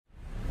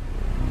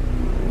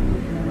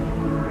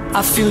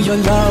I feel your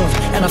love,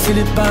 and I feel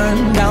it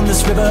burn down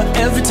this river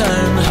every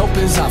turn. Hope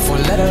is our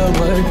four-letter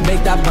word,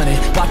 make that money,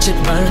 watch it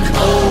burn.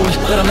 Old,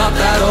 but I'm not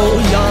that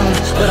old. Young,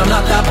 but I'm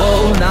not that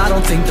bold. And I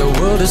don't think the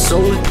world is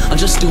sold, I'm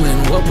just doing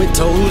what we're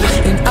told.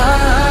 And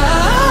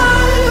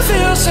I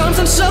feel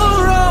something so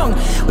wrong,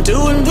 we're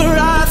doing the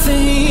right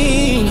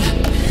thing.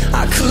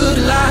 I could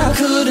lie,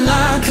 couldn't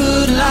lie,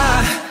 couldn't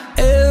lie.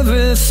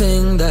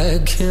 Everything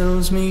that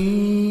kills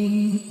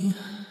me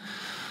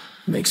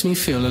makes me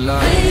feel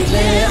alive.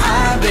 Lately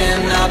I've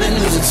been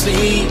losing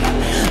sleep,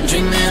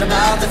 dreaming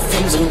about the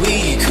things that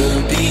we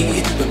could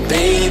be. But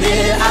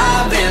baby,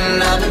 I've been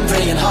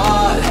praying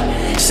hard.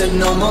 Said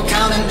no more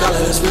counting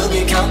dollars, we'll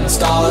be counting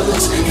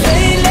stars.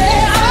 Lately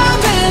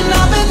I've been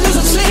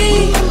losing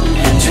sleep,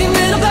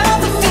 dreaming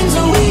about the things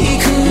that we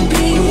could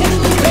be.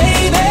 But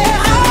baby,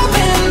 I've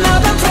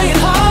been praying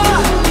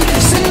hard.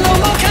 Said no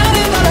more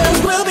counting dollars,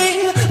 we'll be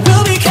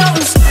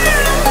counting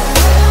stars.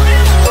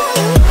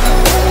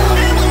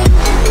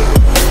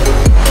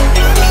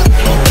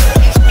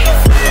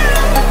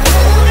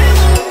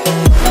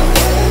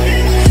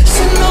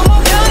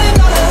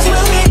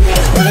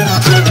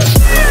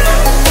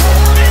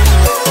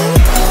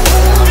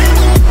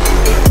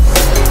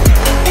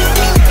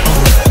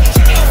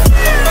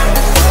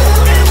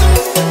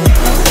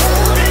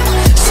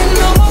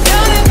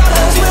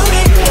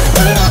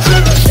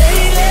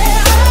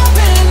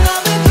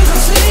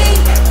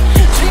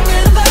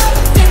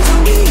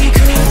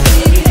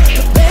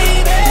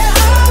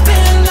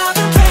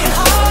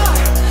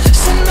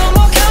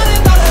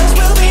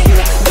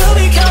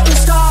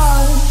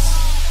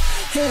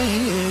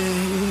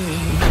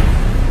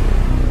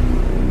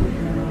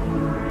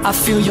 I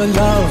feel your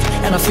love,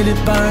 and I feel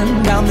it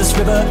burn down this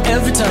river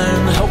every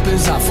turn. Hope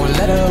is our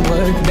four-letter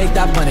word, make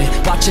that money,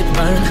 watch it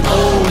burn.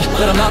 Old,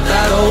 but I'm not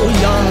that old.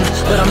 Young,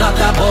 but I'm not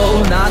that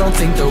bold. And I don't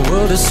think the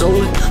world is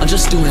sold, I'm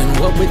just doing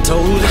what we're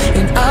told.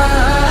 And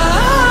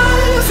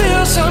I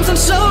feel something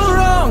so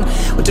wrong,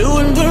 we're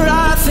doing the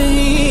right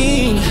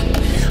thing.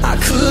 I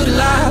could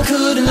lie,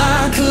 couldn't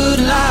lie,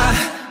 couldn't lie.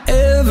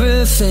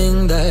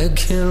 Everything that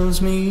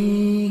kills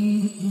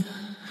me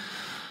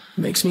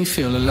makes me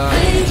feel alive.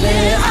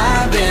 Lately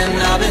I've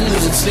been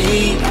losing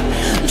sleep,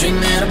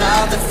 dreaming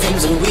about the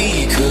things that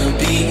we could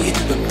be.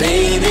 But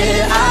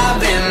baby, I've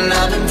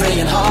been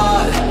praying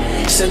hard.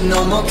 Said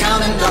no more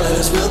counting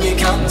dollars, we'll be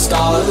counting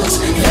stars.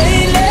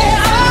 Lately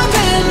I've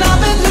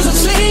been losing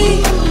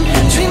sleep,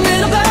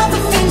 dreaming about the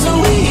things that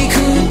we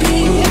could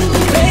be.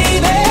 But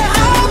baby,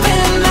 I've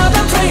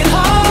been praying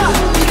hard.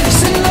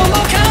 Said no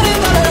more counting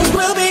dollars,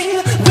 we'll be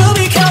counting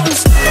stars.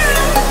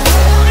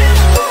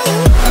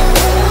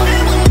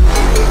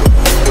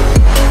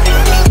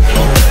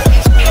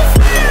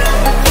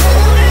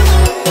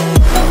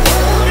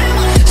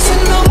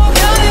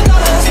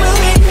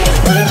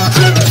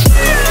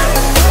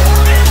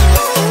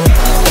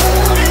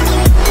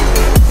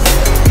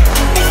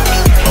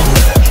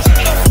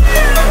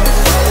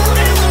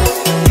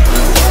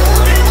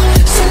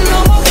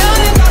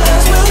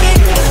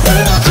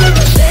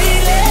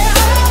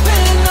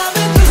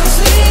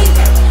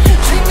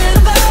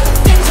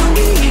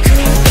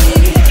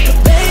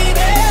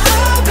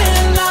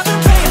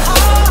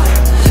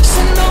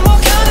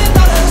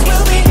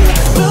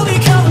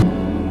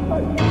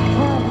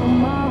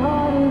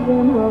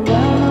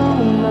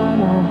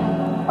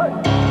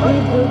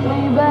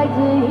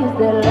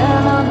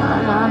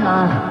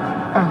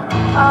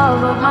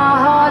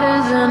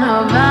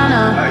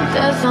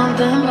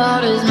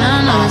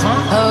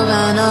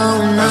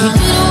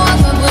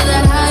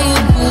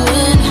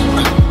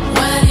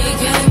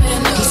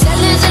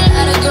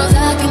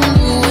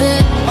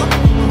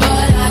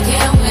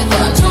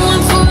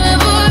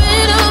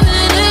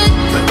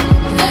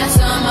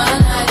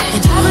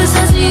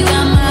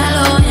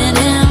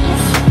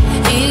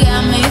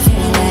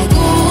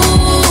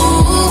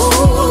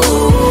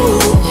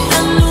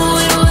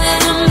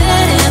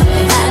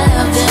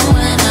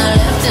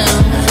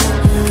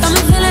 Got me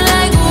feeling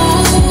like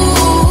ooh,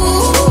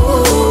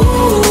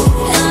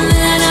 and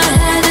then I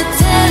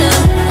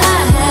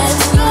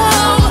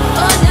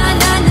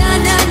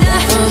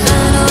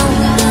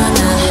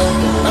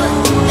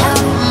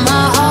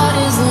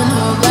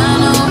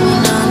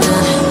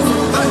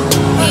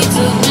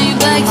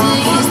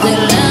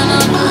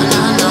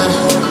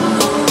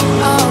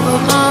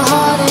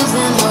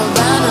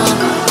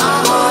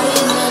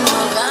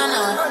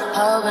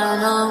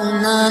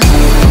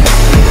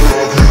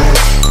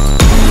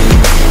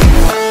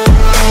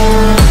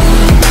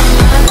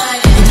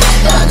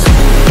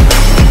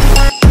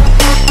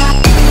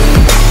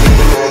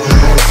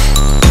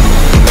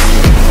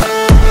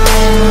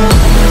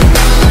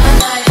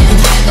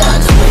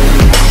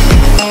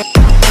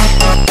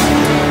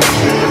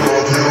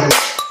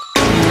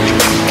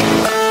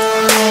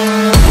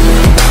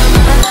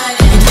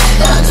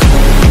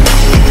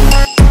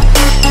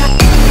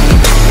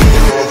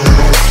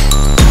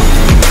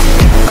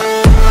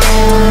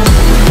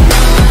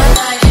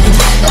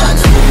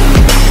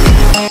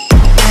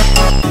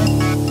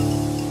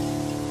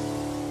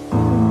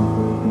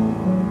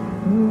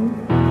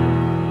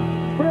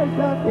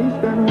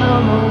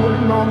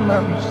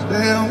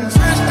Stay on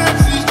fresh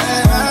taxis,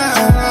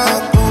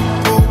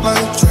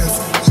 like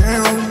traffic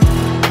jam.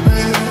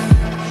 Man,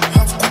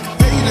 how to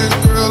pay that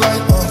girl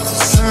like Uncle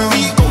Sam.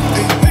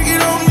 They make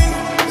it on me,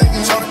 they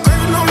can try to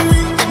claim it on me,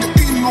 get the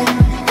beating on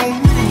me.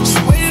 She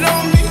waited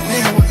on me,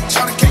 then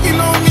try to kick it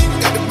on me,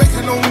 get the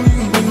bacon on me.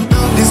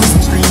 This is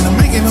history, and I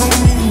make it on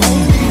me.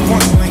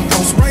 One lane,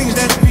 those range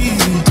that beat.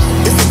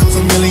 If it goes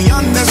a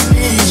million, that's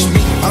me.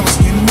 I was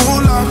getting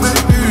more love than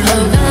you.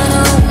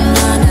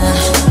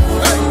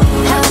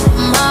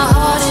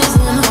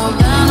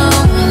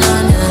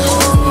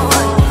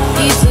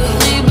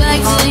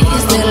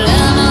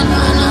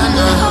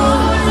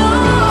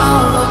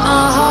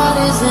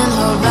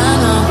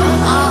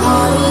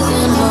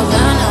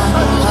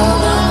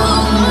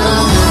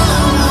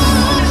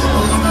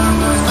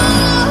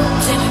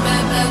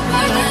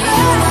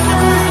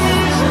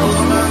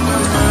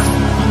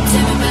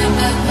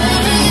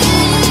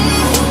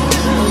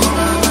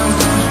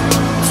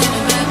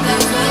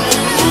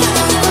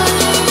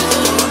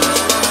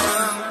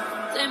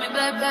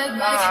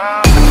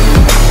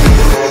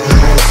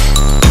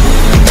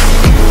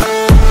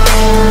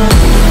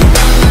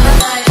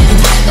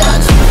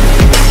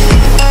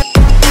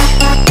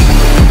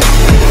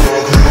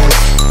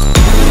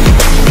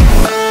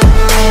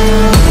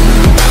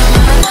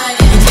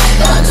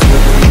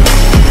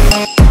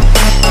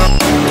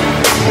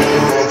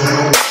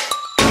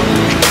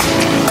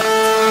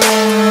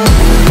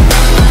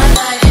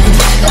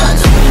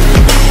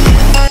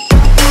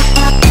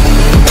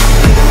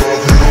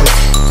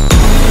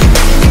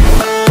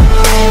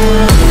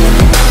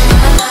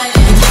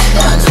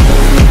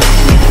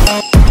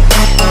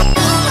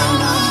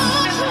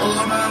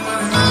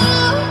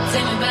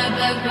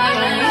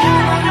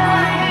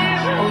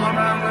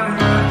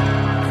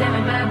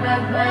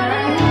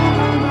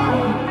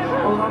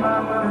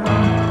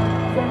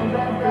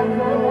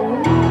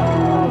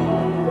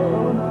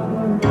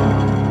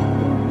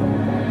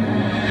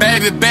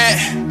 Baby bet,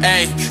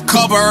 ayy,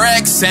 couple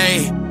racks,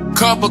 ayy,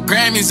 couple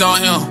Grammys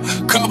on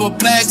him, couple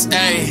plaques,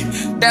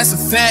 ayy, that's a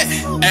fact,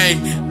 ayy,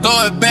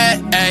 throw it back,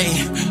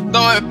 ayy,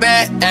 throw it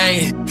back,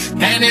 ayy,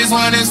 and this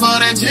one is for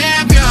the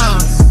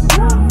champions,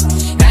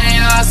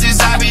 ain't lost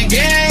since I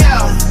began,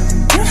 yo,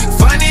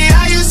 funny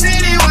how you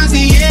said it was the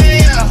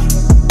year, yo,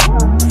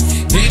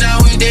 you know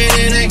we did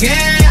it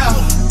again, yo,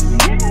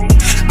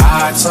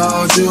 I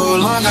told you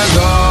long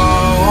ago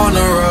on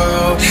the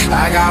road,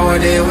 I got what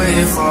they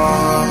waiting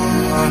for.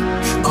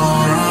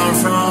 Don't run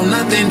from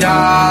nothing,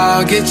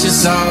 dawg. Get your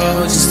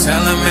soul. Just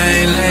tell them I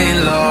ain't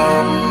laying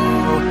low.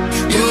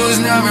 You was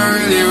never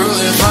really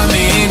rooting for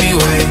me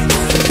anyway.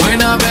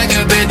 When I'm back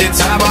up at the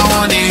top, I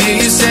wanna hear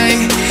you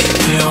say,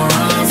 you don't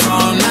run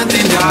from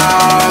nothing,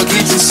 dawg.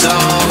 Get your soul.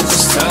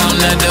 Just tell them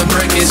that the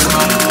break is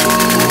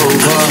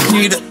over.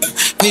 Need a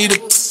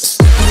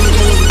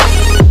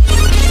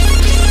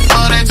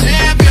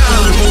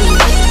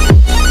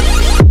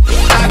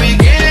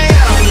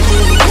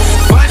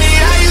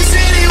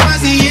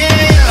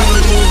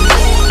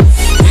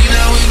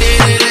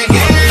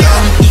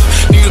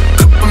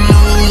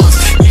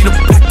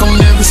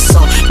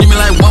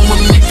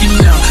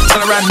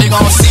nigga, I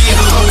don't see it.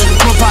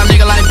 I'm a pop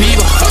nigga like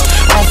Bieber. I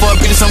don't fuck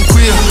bitches, I'm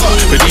queer.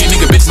 But these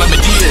nigga bitches like me,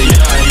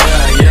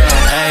 yeah.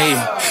 Ayy,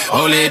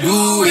 oh, let's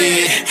do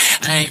it.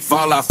 I ain't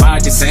fall off, I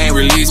just ain't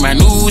release my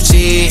new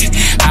shit.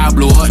 I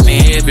blew up,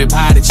 and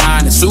everybody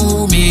trying to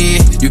sue me.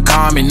 You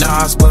call me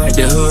Nas, but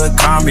the hood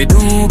call me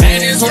Doobie.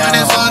 And this one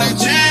is for the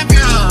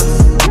champion.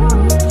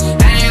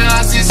 Ain't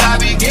lost since I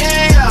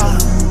began, yo.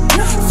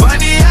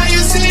 Funny how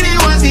you said it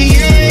was the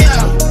year, yo.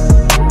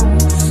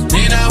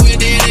 You know we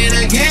did it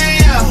again,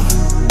 yo.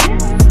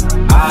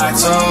 I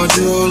told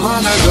you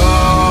long ago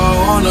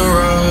on the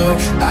road,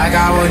 I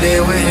got what they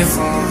waiting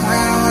for.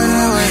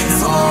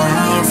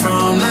 Run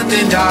from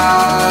nothing,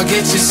 dawg.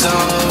 Get your soul.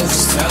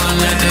 Just tell them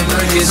that the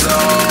break is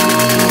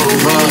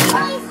over.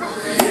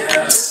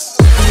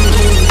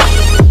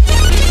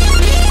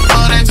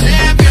 For the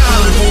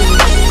champion,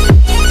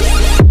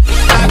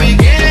 I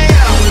began.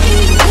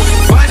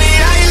 Funny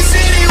how you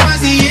said it was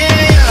the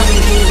year.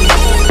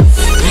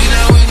 You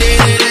know we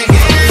did it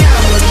again.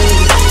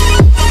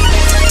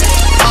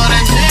 For the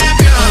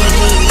champion,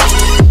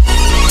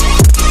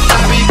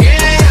 I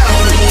began.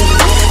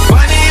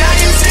 Funny how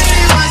you said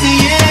it was the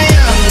year.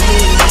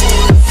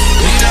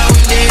 You know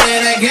we did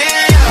it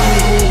again.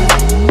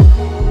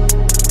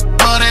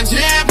 For the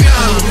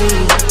champion.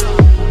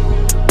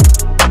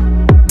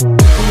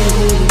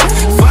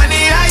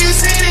 Funny how you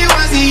said it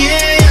was the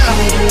year.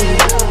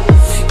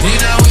 You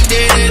know we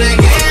did it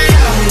again.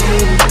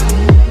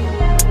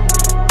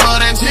 For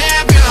the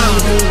champion.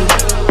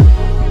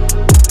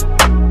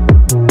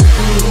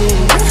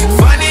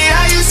 Funny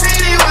how you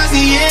said it was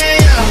the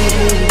year.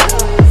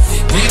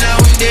 You know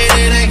we did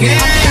it again.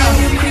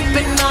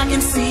 Creeping, I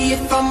can see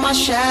it from my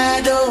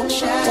shadow.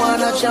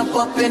 Wanna jump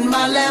up in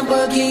my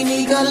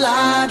Lamborghini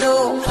Gallardo.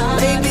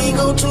 Maybe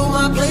go to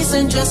my place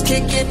and just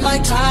kick it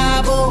like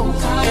Tybo.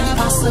 And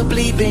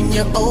possibly bend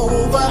you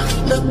over,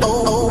 look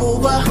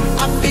over.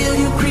 I feel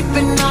you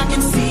creeping, I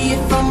can see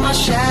it from my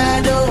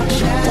shadow.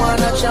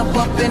 Wanna jump jump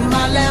up in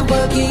my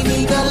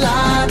Lamborghini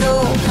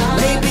Gallardo.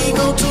 Maybe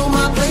go to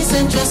my place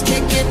and just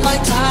kick it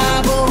like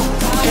Tybo.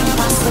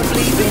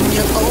 Impossibly bend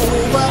you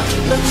over.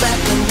 Look back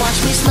and watch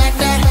me smack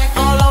that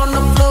all on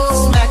the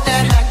floor. Smack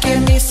that,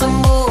 give me some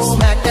more.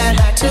 Smack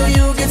that till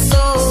you get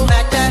so.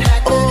 Smack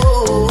that,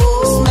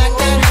 oh, smack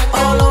that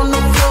all on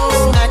the floor.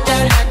 Smack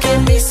that,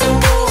 give me some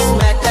more.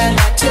 Smack that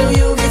till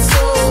you get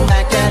so.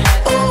 Smack that,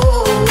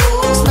 oh,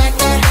 smack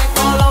that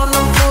all on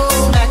the floor.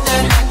 Smack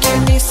that,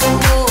 give me some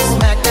more.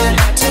 Smack that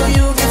till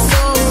you get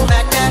so.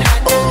 Smack that,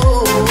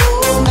 oh,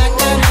 smack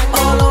that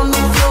all on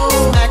the floor.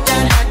 Smack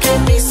that,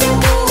 give me some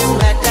more.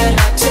 Smack that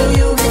till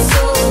you get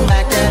so.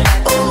 Smack that,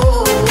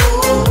 oh,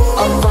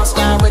 up front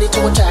style ready to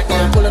attack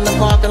now. Pulling the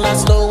parking lot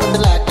slow with the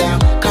lockdown.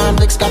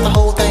 Convicts got the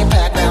whole thing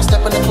packed now.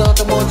 Step in the club,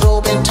 the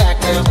wardrobe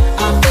intact now.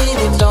 I feel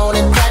it on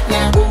and crack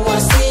now. Ooh, I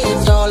see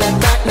it all that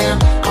back now.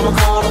 I'ma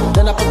call them,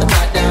 then I put the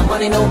back down.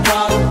 Money no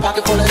problem,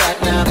 pocket full of that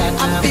now.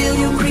 I feel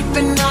you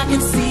creeping, I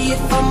can see it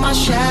from my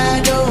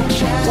shadow.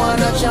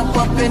 Wanna jump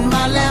up in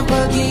my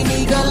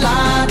Lamborghini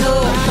Gallardo.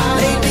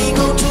 Maybe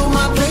go to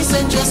my place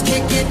and just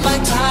kick it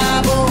like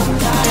Tybo.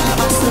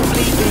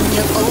 Impossibly bend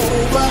you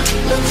over.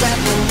 Look back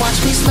and watch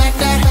me smack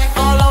that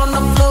all on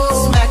the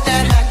floor. Smack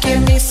that,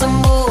 give me some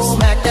more.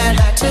 Smack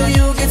that till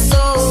you get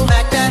so.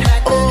 Smack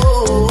that,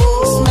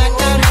 oh, smack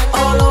that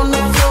all on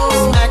the floor.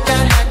 Smack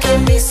that,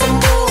 give me some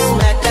more.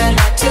 Smack that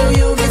till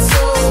you get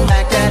so.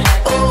 Smack that,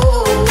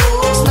 oh,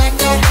 smack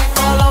that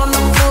all on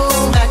the floor.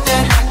 Smack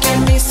that,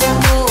 give me some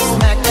more.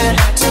 Smack that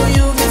till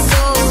you get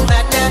so.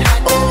 Smack that,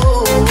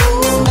 oh,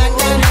 smack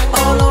that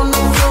all on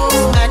the floor.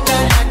 Smack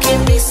that,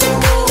 give me some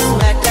more.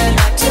 Smack that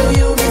till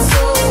you get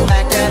so.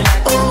 Smack that,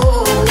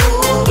 oh.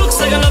 Looks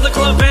like another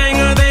club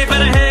banger. They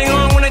better hang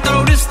on when they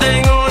throw this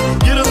thing on.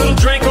 Get a little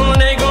drink on,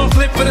 they gon'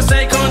 flip for the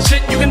sake on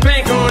shit. You can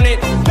bank on it.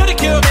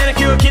 Pedicure,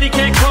 manicure, kitty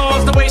cat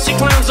calls. The way she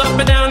climbs up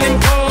and down them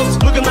poles,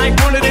 looking like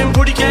one of them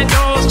booty cat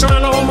dolls.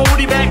 Trying to hold my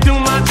booty back through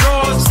my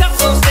drawers.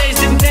 Steps on stage,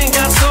 didn't think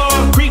I saw.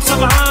 Creeps up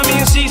behind me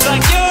and she's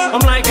like, yeah.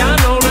 I'm like, I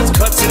know, let's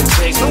cut to the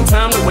chase. No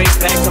time to waste,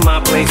 back to my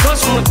place.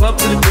 Plus from the club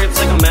to the crib's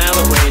like a mile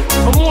away.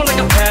 I'm more like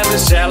a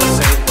palace, shall I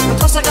say.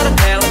 Plus I got a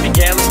pal if he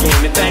gallus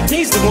game. In fact,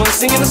 he's the one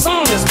singing the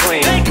song that's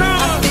playing. Hey girl,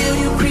 I feel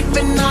you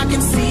creeping, I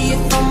can see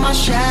it from my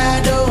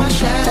shadow.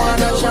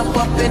 Wanna jump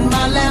up in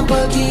my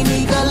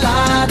Lamborghini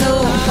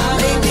Gallardo.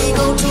 Maybe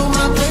go to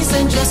my place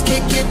and just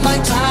kick it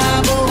like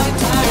Tybo.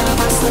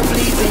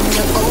 Impossibly bend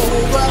you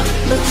over.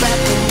 Look back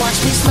and watch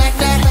me smack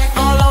that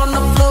all on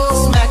the floor.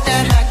 Smack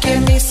that,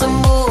 give me some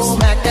more.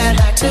 Smack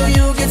that till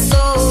you get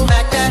so.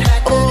 Smack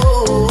that,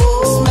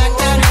 oh, smack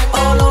that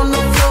all on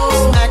the floor.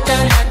 Smack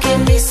that,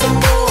 give me some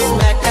more.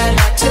 Smack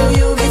that till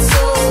you get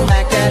so.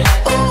 Smack that,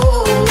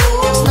 oh,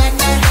 smack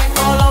that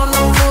all on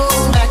the floor.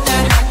 Smack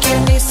that,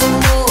 give me some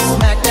more.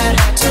 Smack that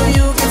till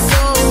you get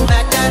so.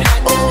 Smack that,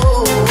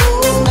 oh,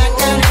 smack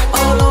that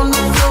all on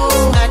the floor.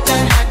 Smack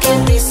that,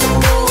 give me some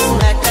more.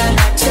 Smack that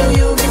till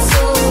you get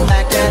so.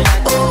 Smack that,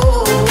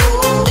 oh.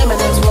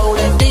 Eminem's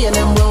rolling,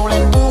 D&M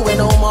rolling, ooh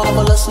and oh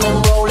marvelous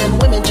and rolling.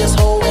 Women just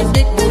holding,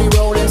 big booty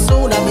rolling.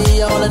 Soon I'll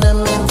be all of them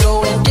and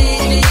throwing D.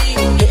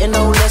 Getting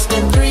no less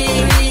than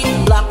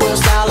 3. Blockwell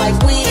style like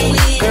we.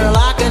 Girl,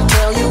 I can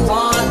tell you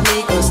want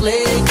me, cause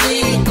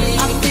lately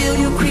I feel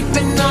you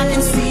creeping, I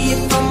can see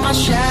it from my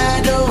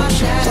shadow.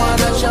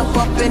 Wanna jump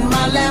up in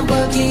my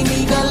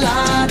Lamborghini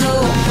Gallardo.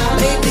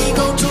 Maybe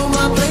go to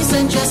my place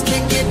and just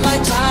kick it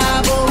like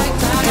Tybo.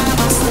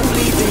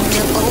 Impossibly bend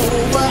you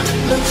over.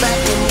 Look back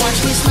and watch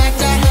me smack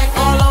that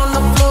all on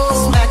the floor.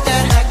 Smack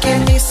that,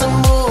 give me some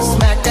more.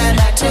 Smack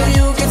that till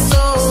you get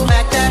so.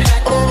 Smack that,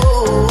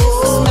 oh,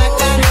 smack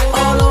that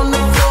all on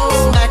the floor.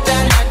 Smack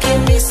that,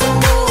 give me some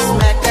more.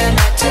 Smack that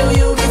till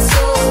you get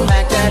so.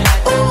 Smack that,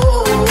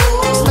 oh,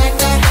 smack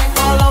that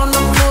all on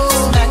the floor.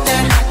 Smack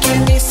that,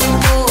 give me some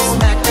more.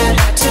 Smack that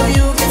till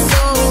you get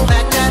so.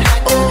 Smack that,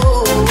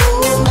 oh,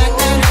 smack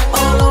that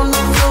all on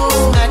the floor.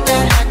 Smack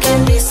that,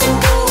 give me some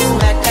more.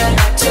 Smack that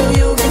till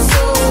you get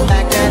so.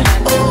 Smack that,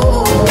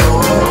 oh.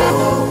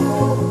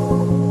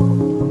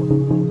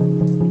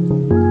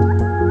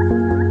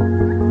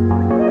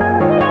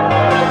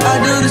 I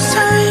do the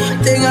same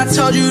thing I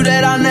told you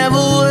that I never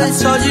would. I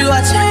told you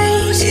I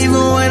changed,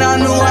 even when I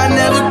knew I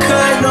never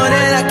could. Know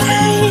that I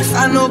can't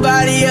find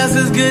nobody else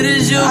as good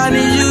as you. I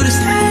need you to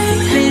stay,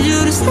 need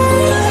you to stay.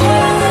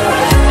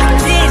 I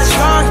get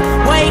drunk,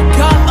 wake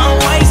up, I'm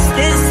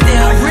wasted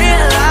still.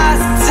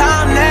 Realize the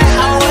time that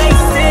I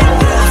wasted.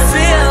 I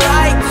feel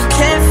like you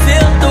can't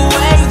feel the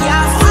way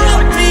I feel.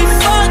 I'll be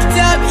fucked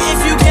up if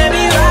you can't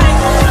be right.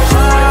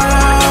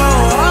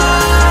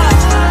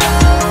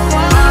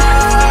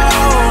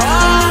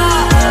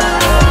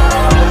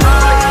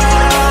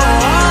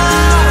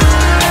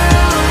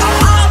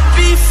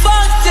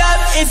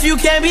 If you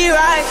can't be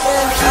right,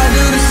 I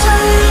do the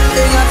same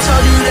thing I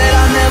told you that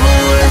I never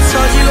would. I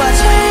told you I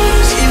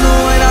changed, even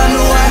when I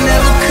knew I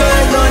never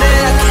could. Know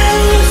that I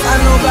can't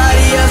find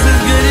nobody else as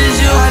good as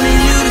you. I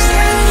need you to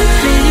stay,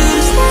 need you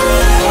to stay.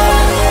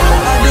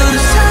 I do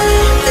the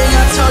same thing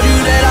I told you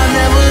that I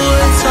never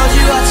would. I told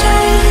you I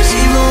changed,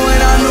 even when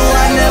I knew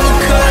I never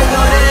could.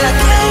 Know that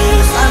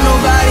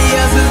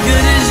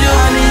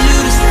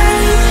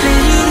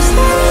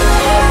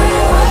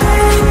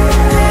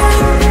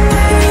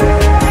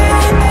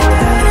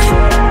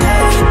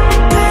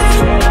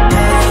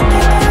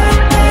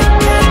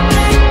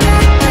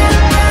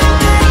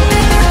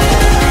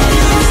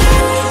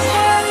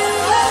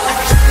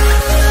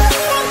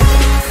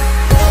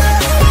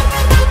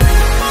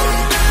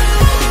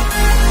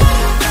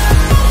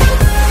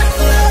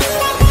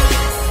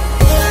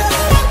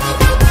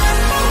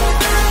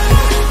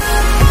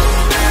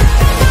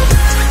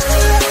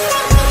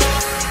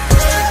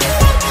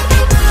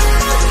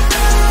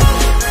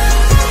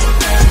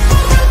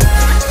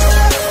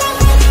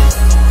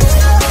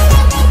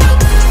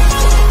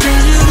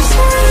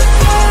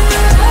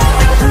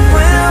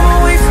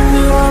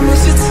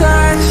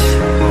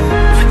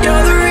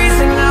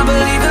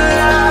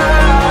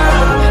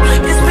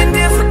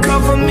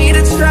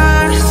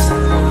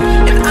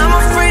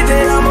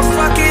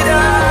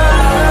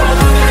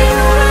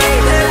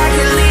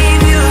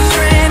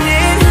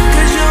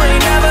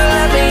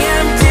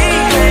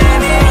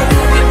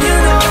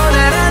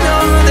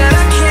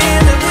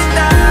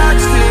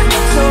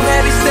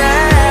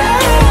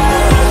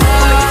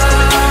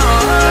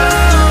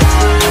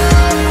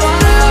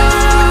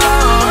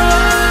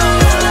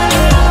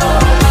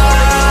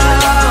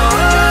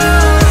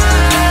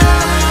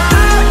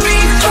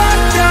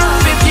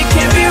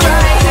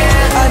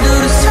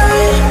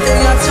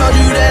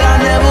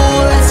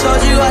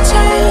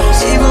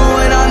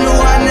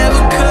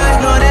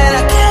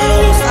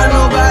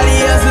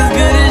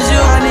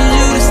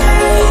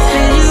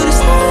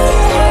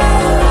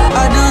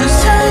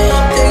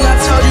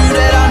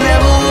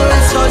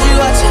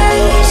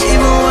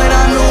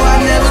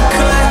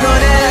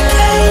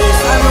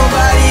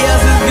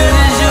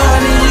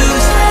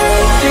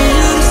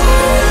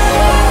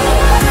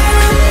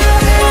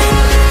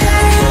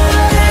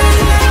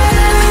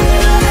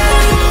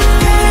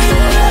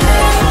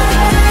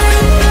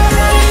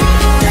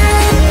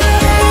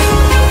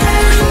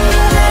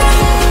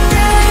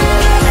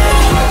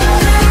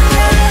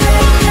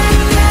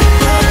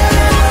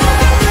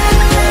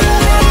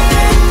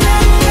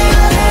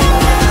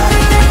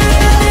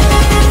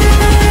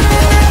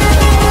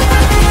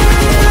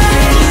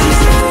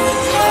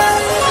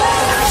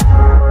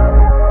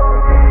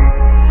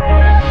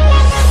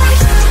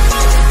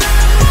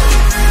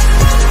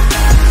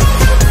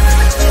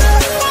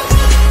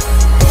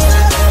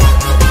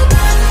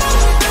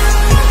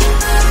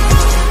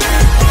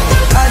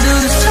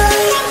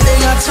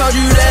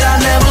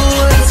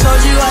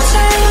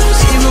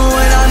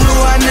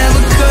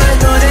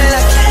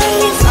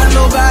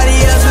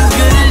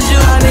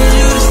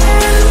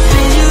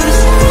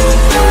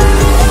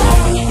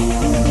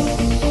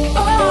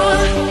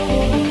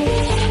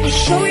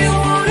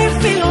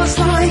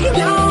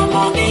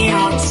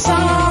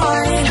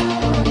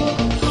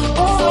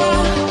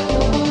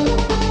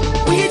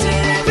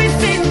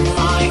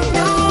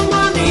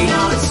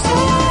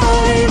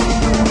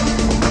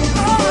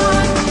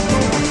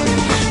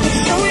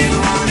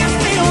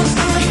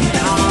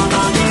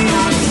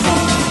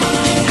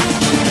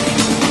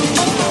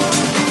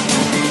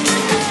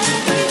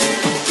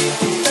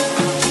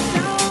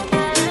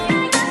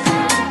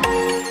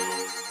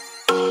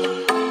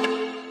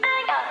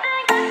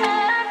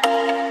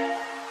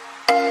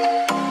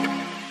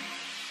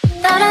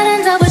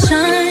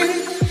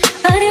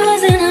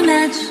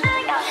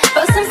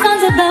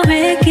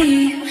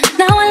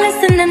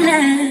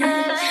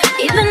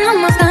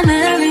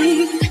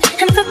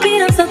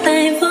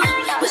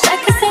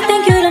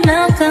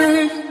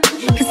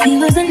he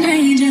was an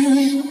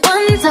angel.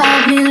 One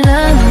taught me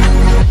love,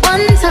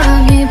 one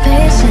taught me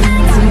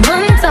patience, and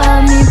one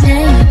taught me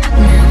pain.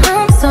 Now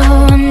I'm so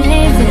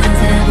amazing to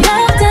have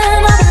loved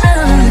him up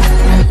enough.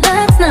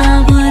 That's not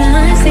what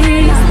I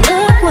see.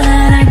 Look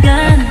what I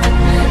got.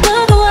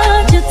 Look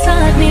what you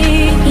taught me.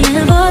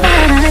 Yeah, for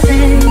that I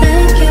say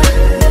thank you,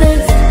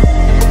 thanks,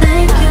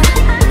 thank you,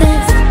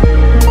 thanks,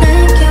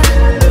 thank you,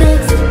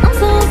 thanks. I'm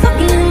so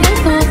fucking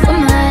grateful for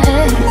my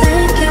ex.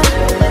 Thank you,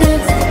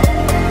 thanks,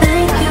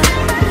 thank you,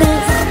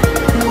 thanks,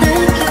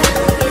 thank you,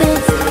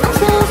 thanks. I'm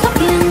so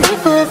fucking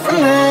grateful for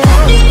my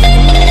ex.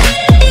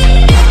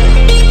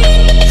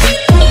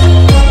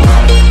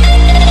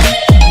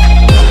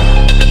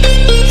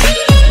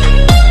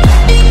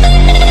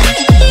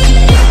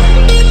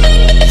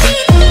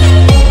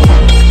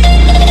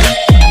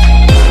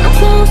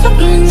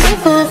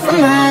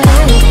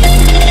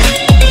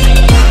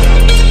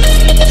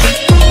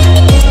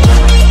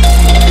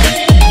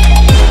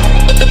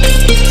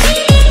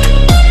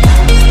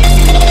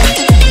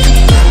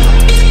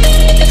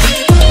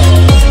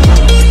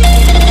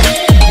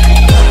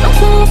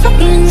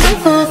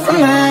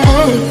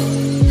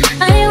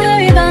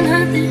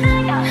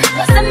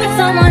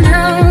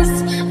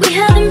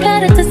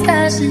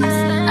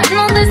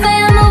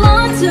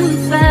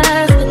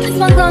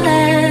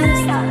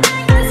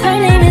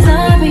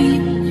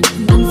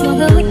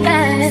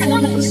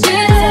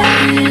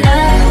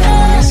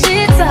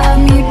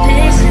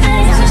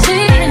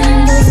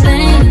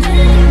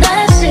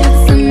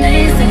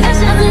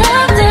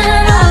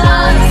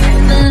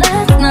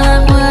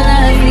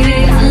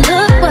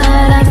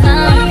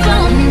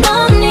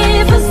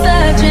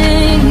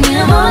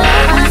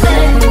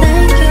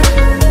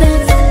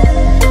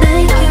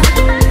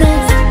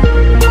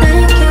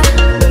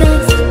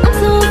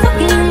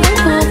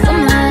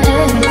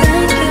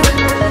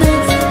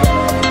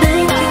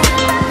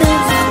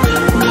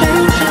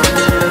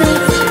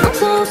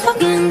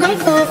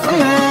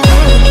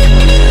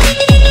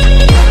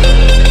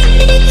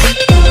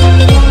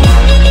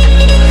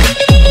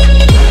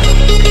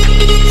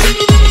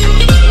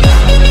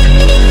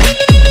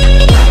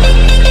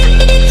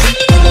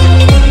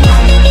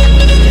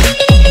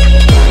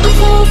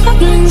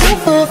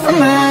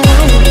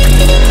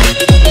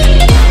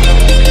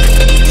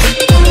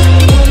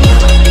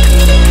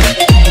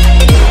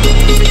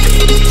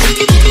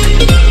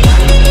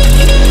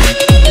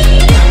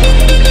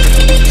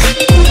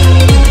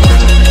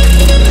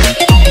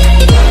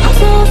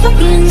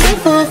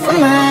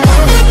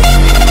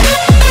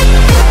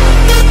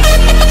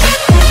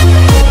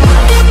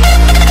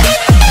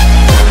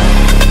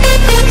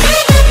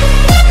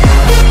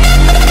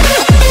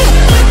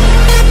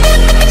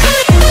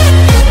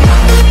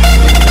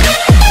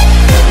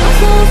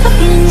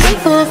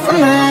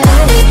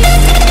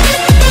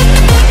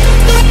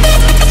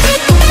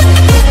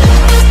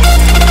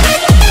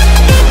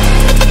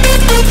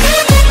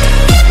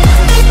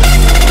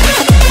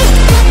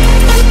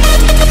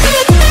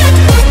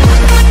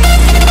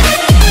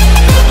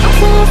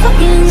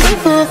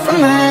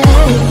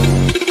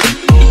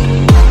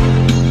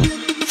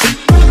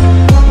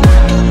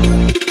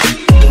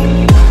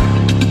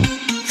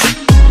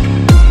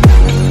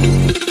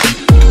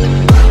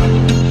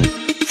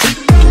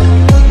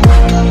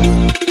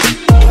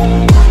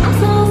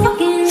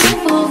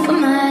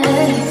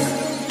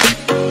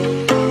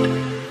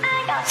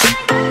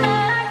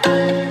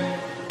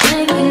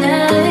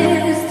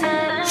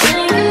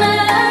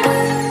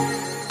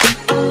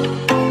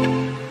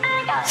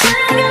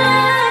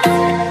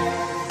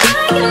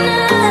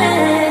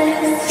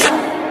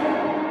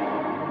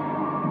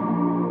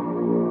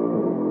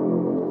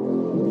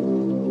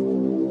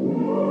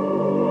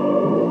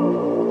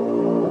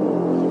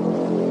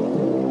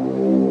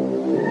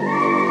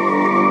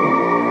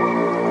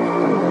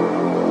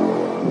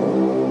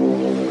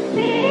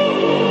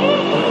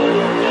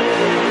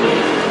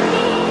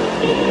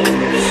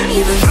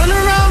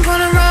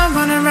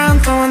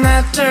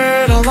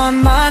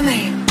 On my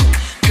name,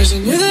 'cause you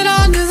knew that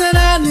I knew that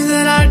I knew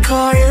that I'd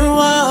call you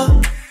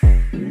up.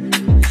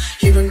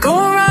 You've been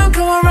going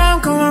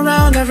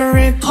around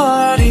every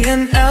party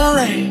in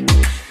LA,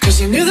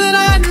 'cause you knew that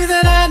I knew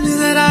that I knew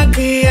that I'd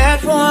be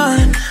at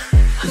one.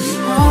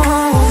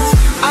 Oh,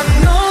 I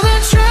know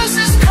that stress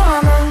is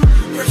common,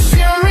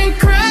 perfume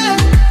regret.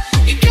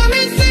 You got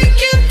me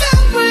thinking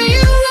about when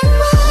you were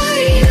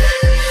mine.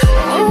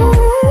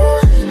 Oh,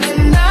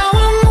 and now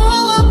I'm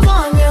all up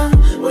on you.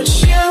 What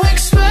you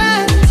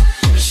expect?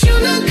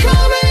 You're not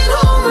coming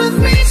home with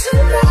me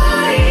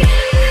tonight.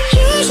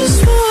 You just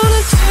want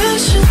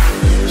attention.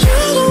 You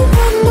don't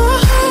want my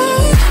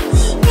heart.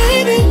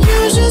 Baby, you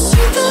just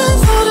hate the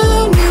thought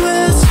of me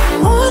with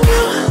someone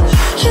new.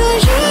 Yeah,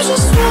 you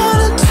just want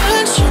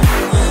attention.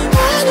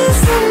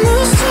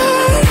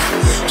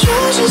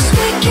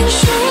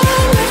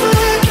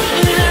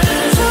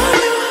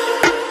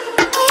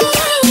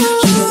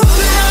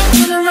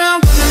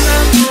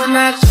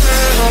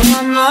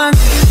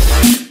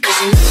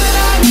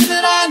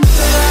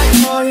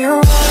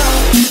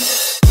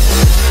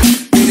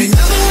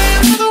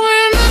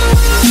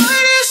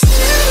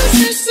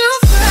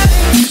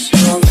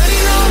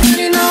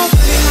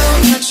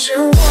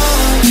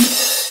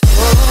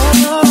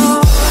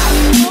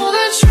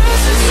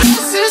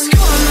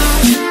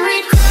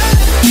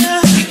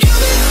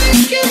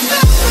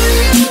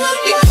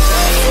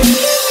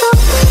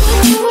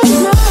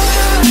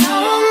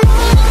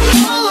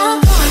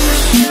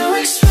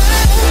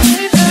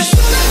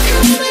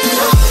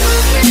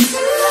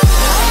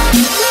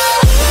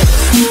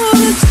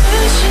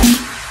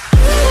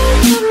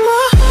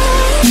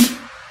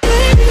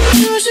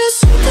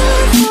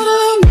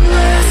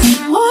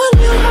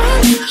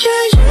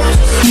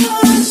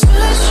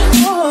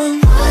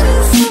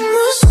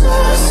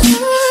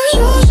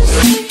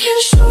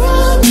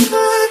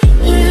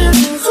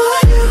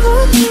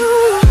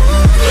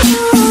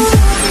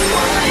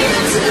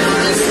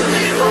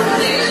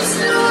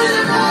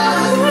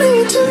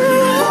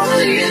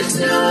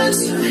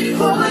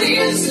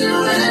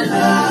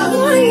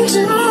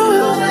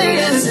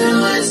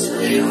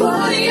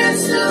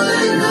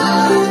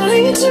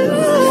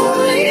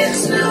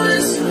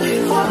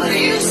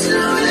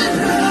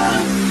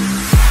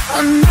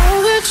 I know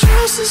that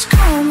trust is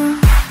karma,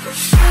 but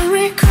feel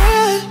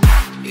regret.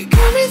 You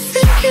got me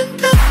thinking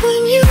back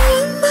when you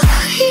were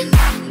mine,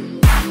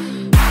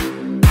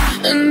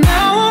 and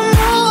now I'm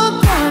all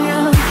up on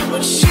you.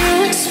 What you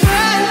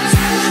expect?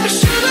 I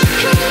should have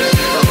come to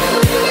you.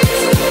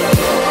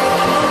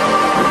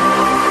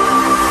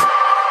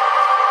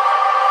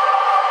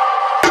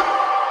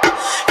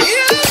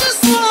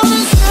 Just wanna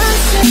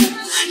dance it.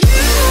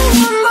 You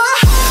want my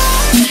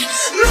heart.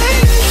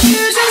 Maybe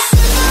you just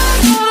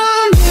said what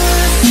I'm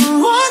doing.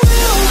 Someone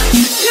new.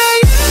 Yeah,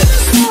 you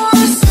just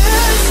wanna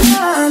sense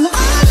mine.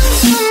 I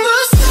don't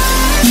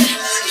understand.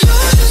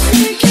 You're just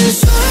making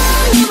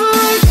sense, but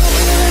I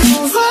get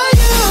over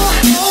you,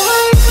 over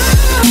you.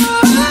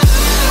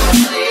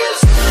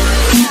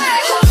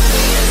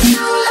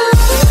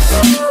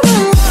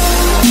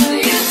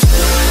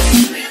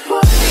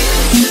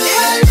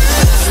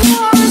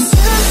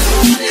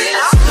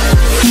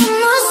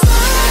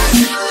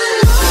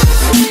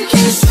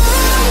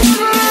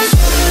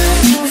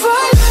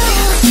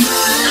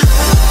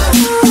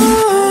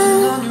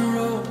 On the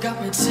road, got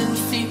me 10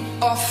 feet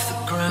off the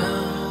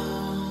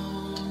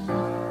ground,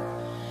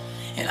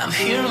 and I'm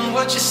hearing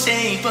what you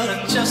say, but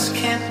I just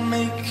can't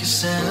make a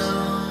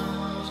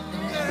sound.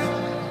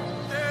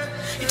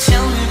 You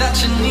tell me that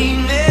you need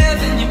me,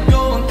 then you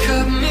go and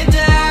cut me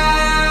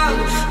down.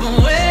 But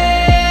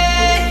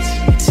wait,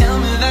 you tell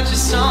me that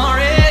you're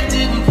sorry,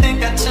 didn't think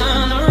I'd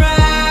turn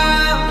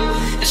around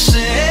and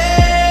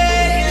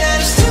say that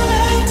it's too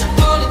late to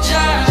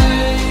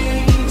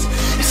apologize.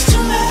 It's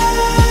too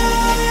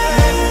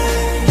late.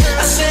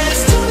 I said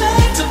it's too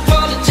late to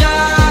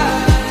apologize.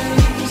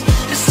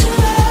 It's too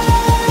late.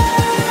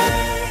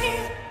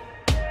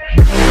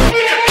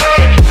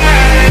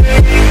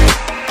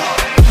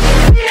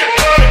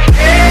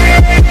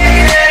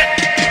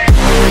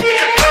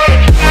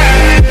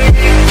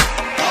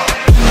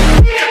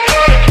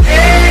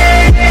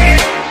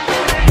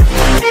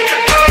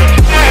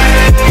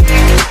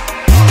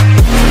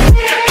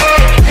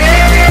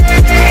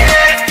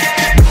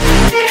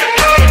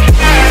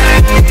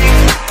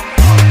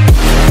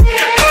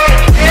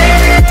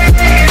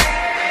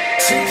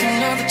 Take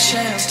another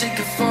chance, take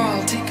a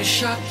fall, take a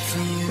shot for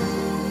you.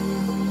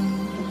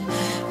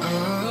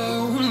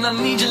 Oh, I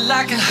need you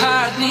like a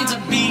heart needs a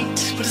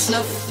beat, but it's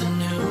nothing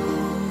new.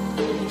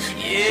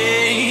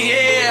 Yeah,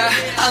 yeah,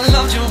 I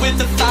loved you with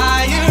the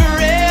fire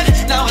red,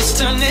 now it's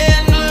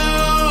turning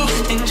blue.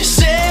 And you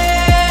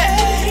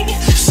say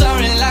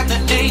sorry like the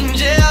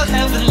angel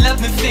heaven let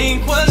me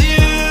think was you.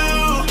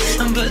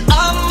 But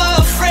I'm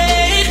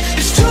afraid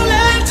it's too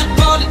late to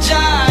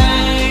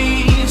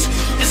apologize.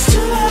 It's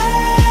too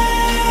late.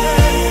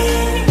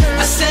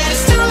 I said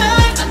it's too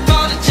late to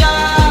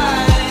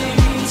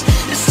apologize.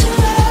 It's too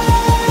late.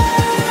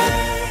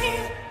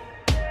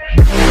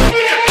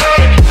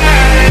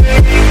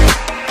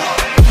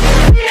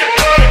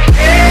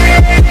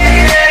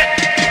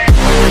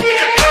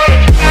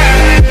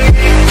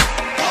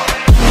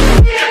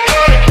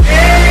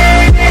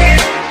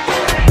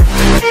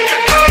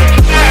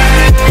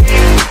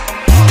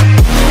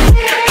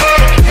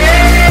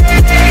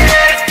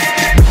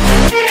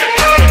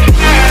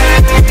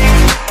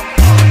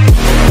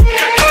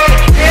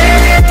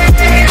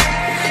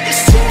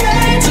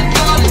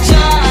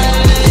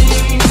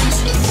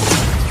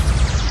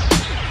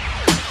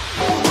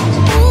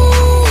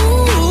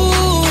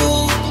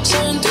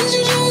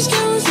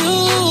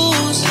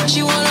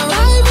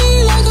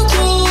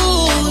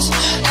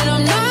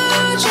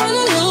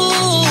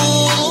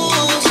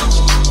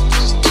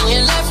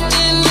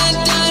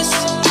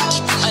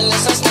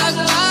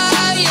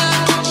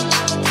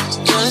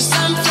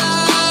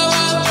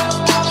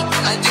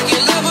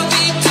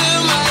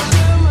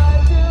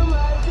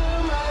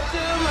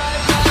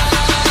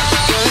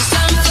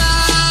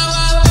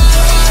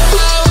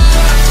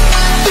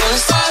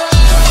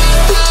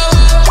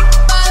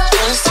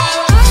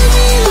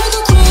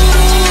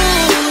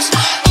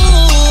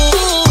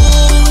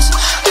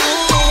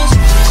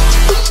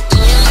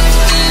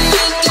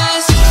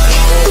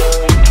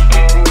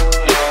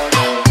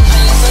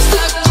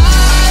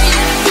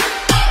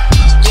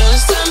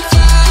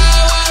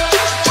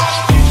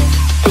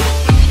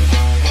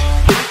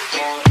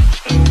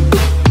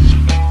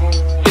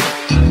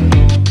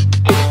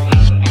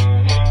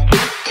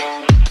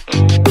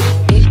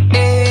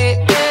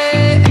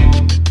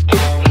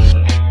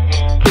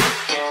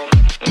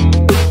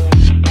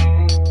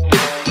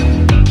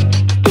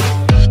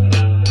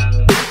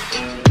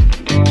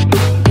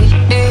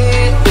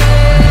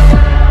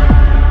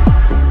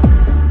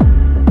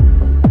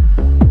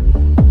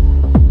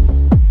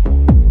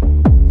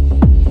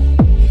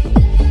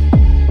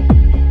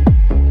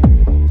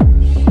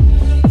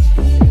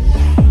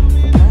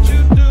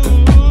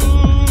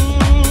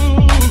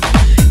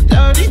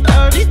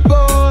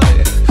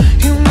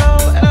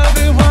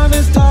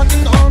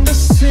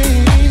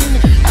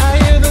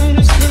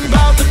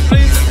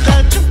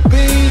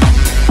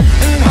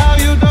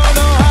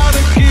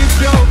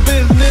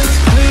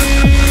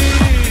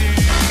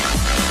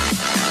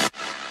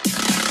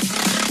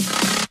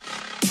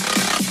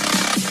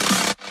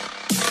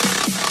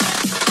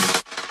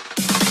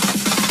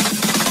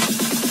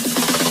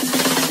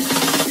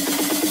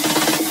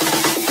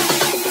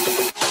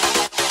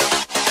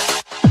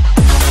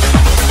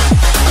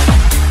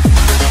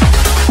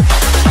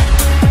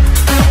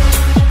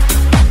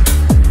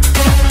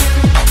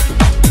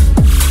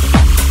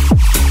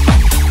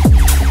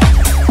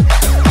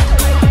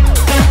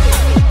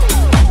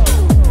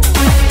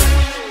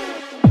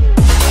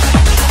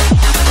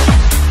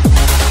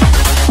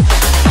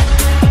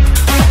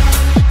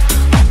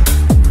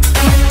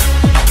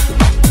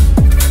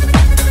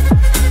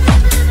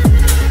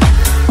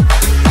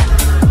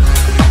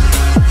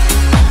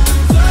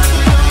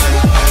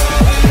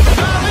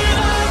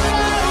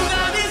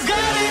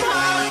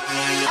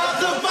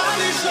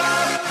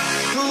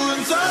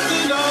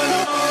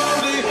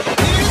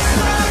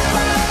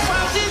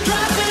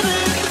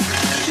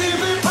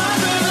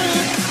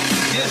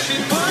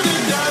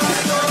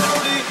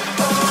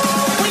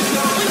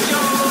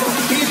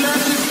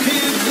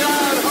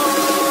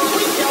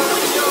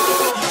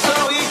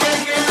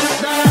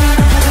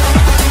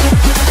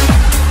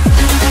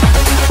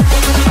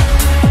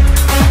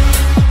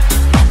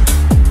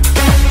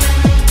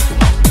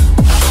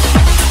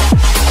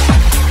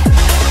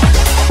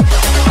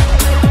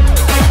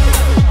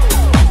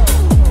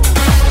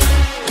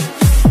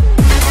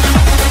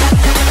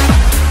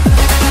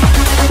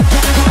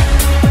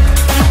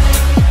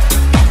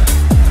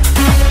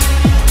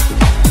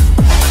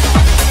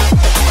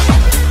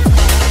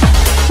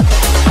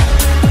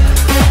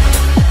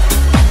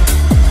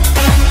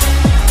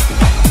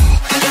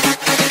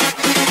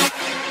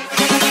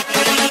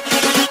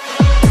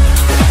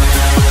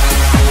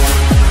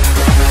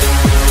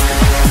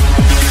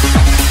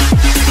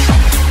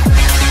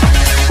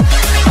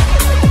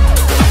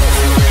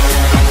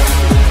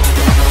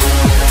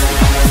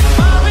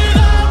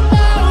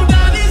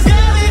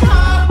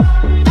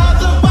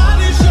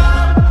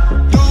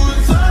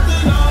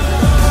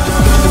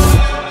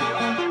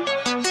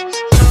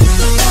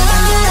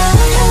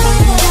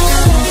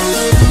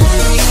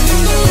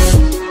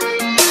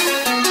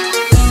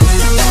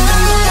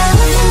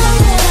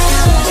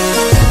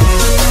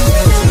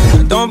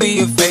 Don't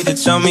be afraid to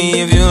tell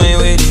me if you ain't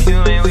with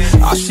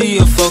it. I see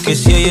your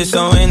focus, yeah, you're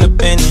so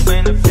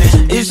independent.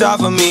 It's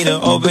hard for me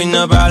to open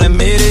up, I'll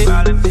admit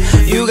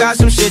it. You got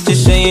some shit to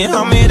say and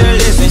I'm here to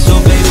listen, so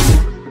baby.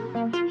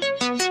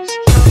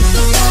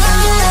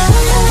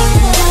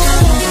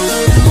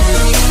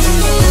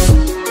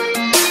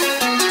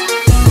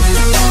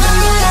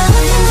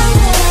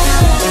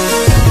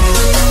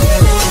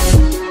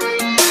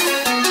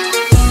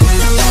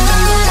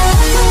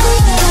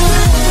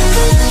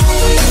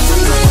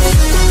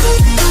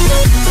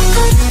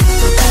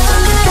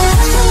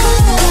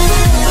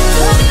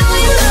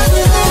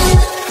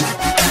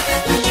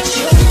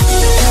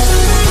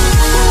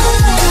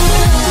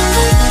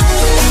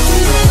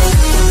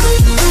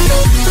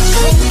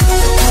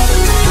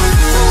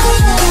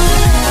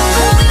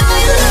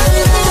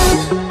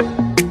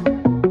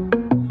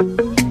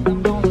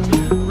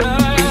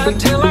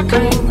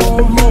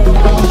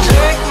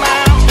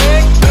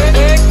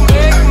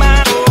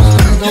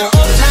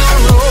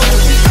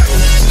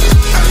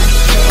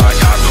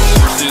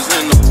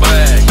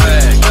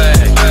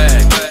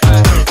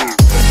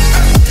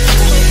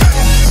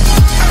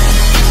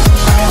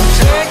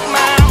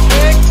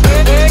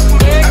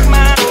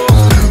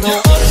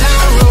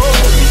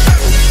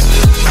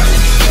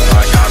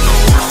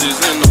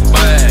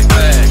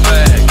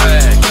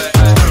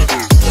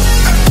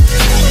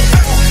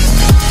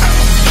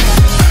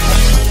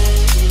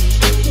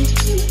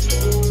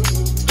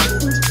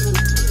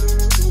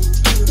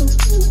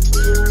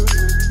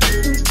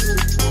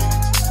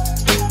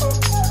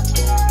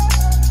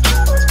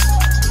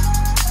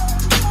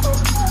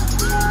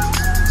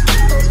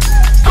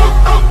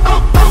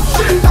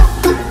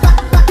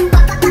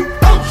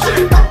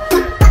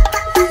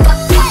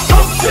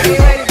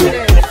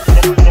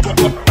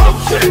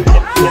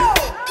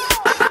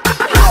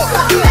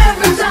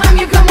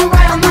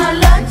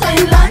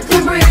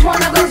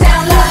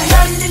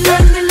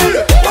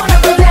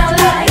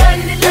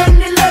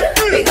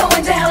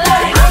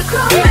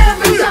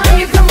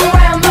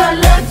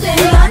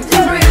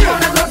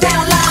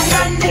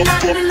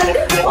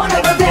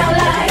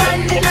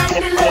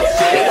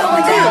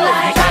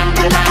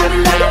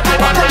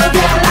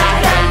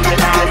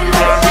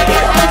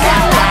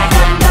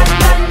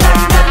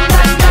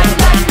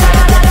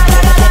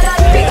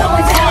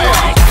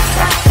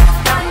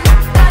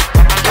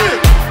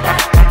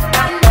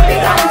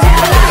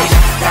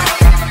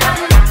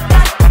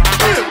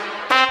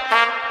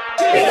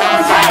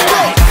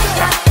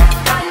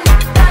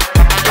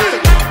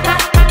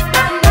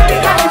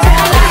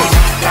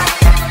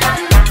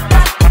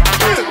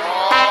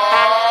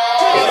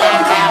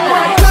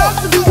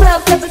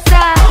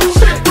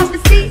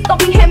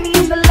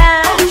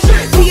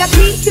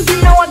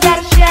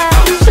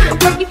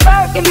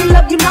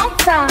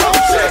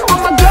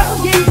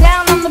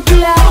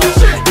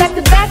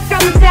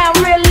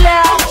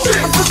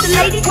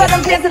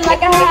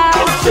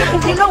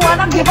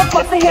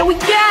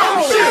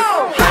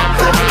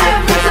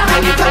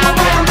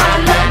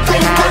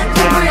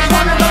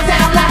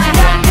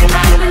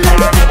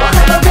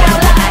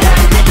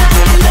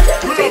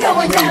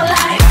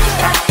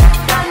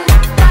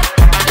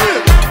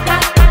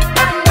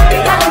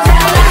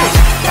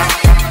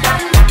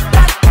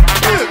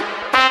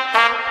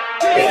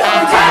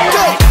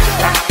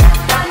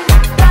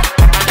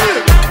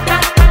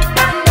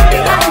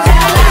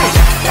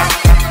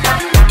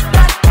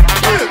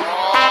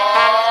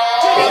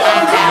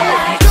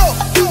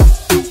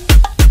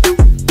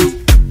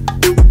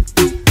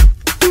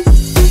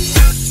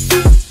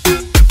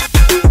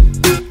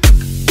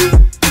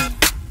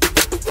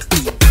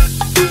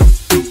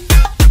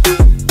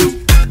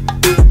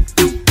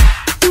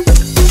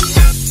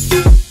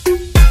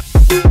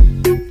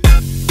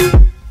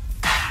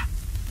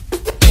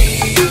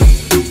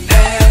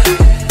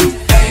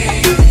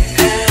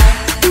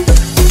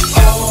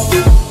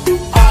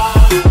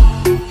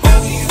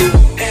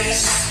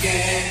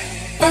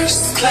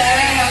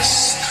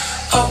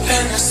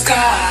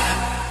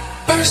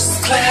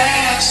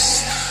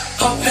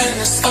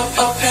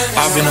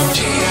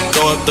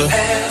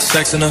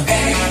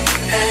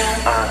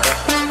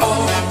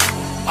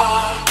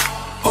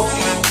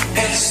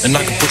 And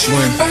I can put you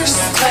in first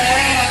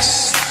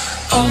class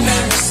up in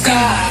the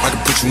sky. I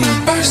can put you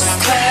in first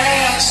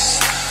class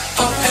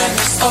up in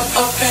the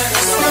up in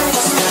the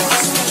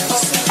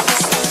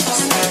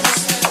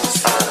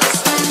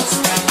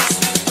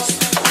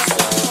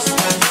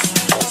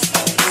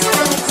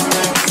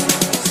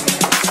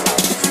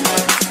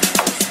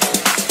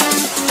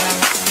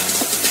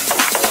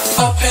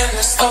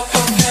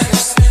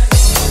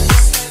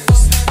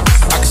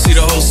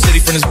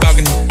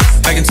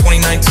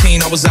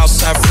I was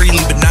outside freely,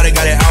 but now they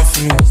got it out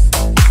for me.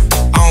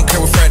 I don't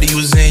care what Friday you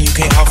was in, you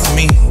can't out for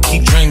me.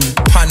 Keep dreaming,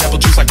 pineapple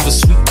juice like it was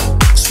sweet,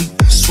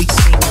 sweet,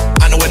 sweet.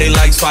 I know what they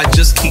like, so I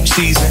just keep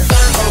cheesing.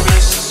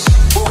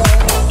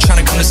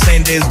 Tryna come the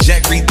same day as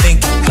Jack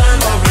rethinking.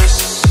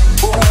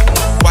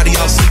 Why do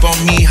y'all sleep on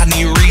me? I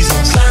need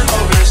reasons.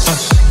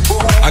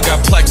 I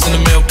got plex in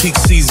the mail peak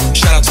season.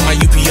 Shout out to my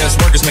UPS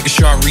workers, making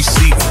sure I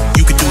receive it.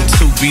 You can do it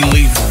too,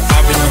 believe it.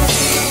 I've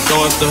been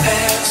the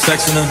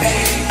sex in her.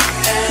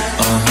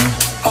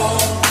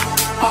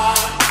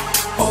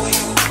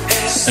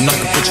 And I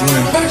can put you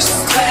in. First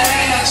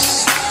class,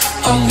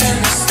 up in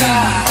the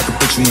sky. I can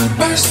put you in.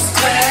 First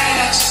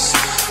class,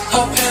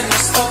 up in the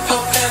sky.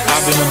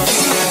 I've been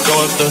go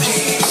up the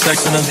sex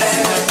in her.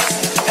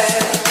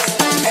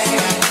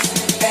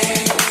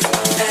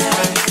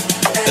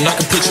 And I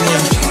can put you in.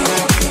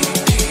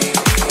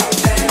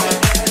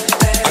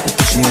 I can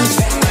put you in.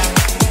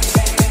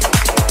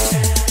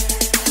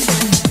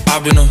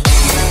 I've been go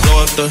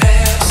up the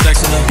sex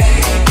in her.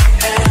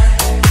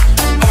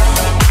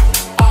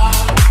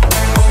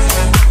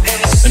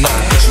 And I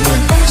can put you in.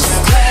 First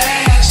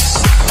class,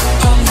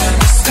 up in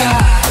the sky.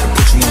 I can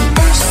put you in.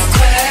 First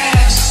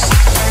class,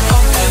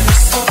 up in the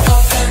sky.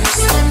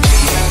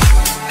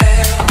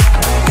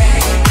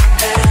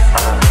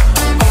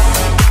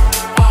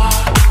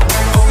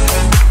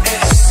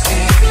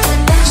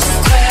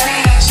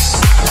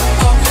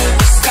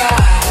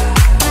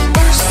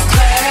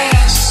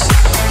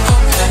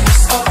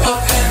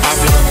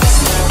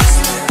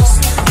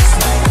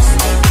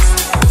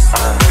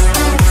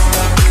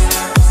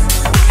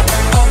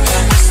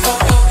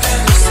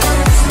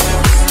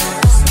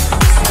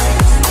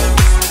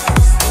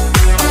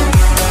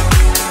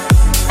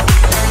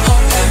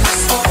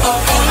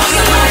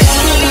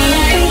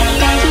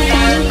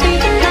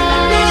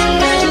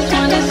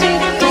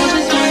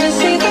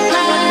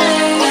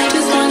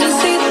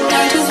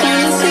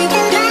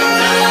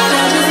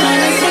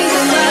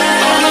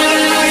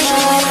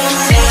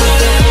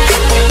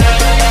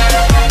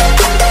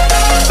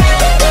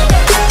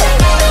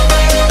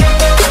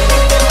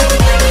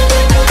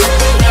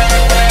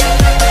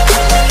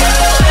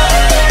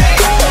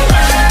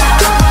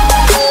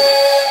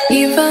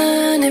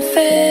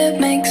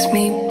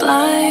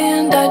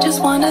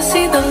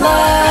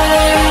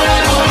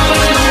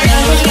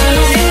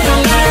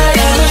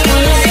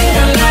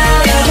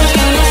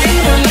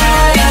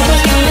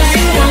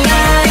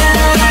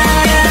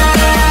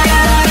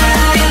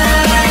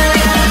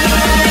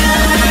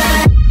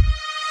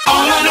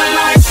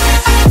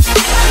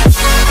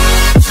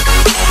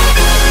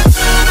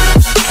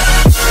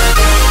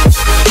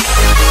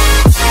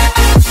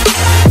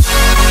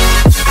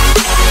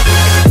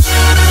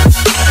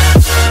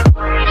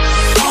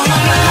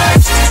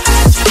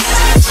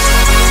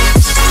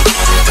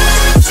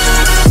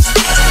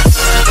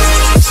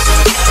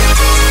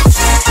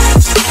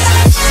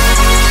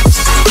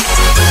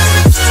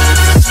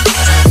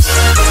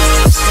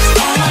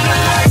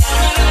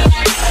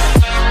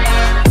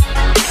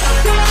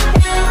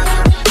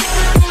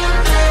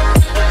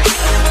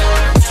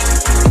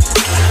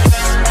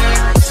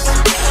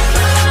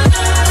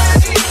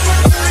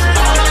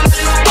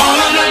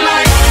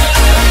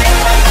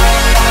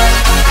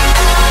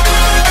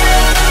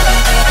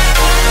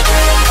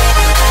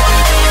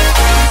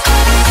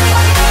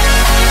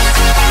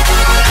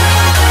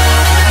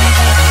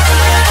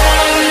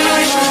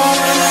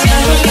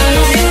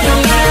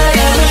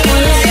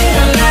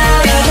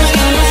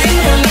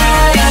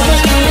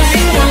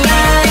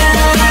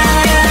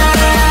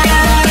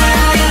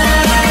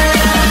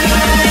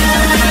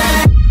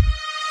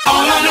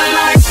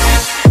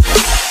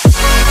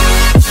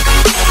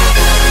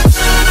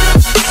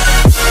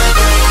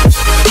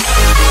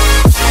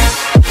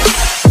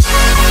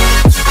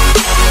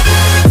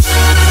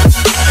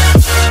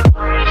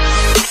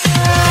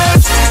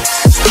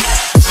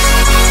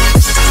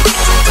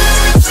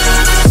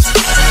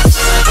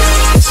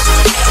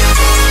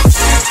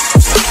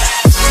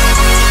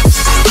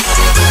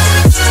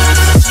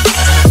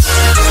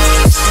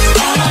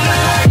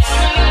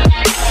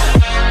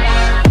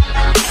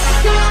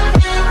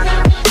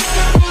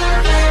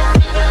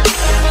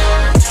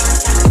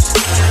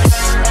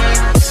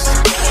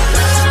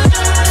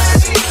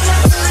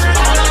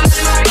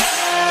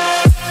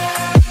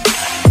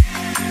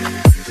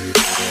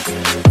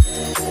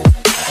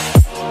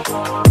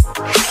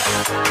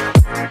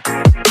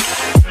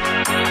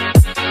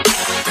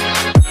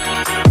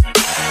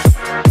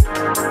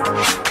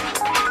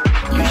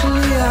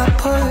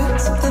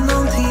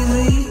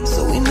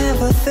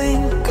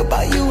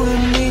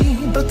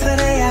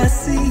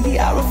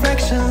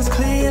 reflections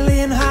clearly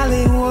in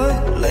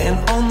Hollywood, laying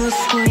on the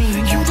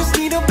screen. You just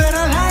need a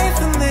better life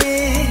than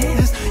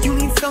this. You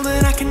need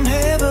something I can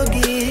never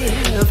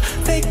give.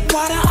 Fake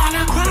water all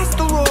across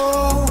the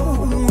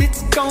road.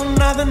 It's gone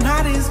now, the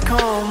night is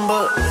come,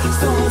 but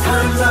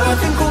sometimes all I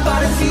think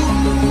about is you.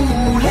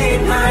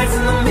 Late nights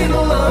in the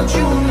middle of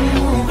June.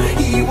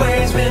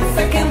 He-wave's been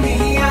faking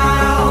me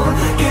out.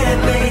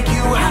 Can't make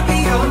you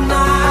happier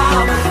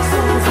now.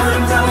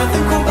 Sometimes all I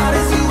think about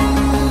is you.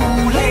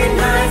 Late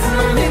nights in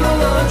the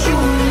middle of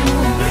June.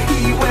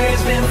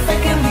 He-wave's been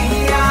faking me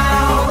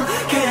out.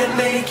 Can't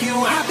make you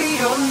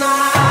happier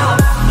now.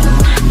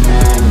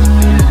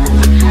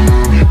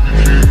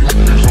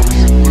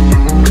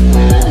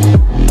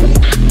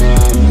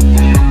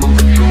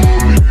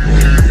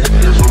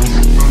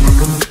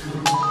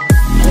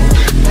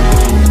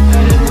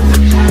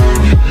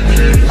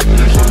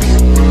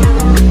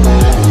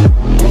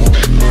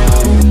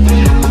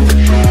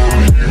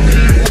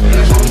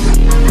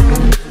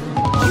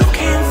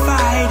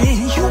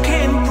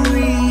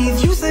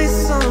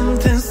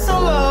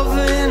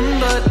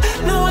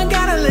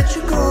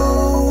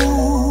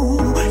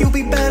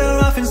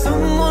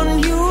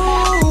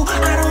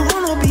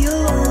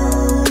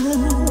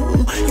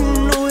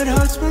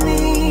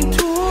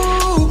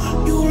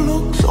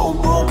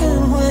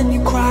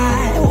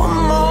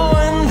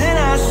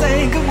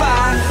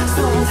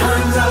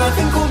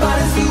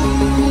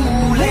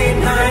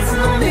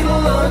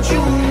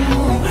 you.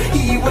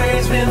 He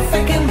always been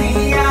faking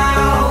me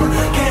out.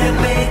 Can't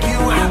make you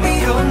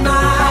happier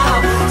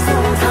now.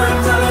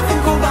 Sometimes all I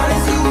think about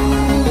is you.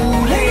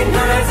 Late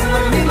nights in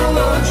the middle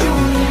of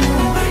June.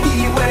 He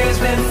always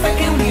been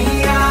faking me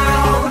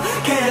out.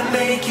 Can't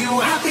make you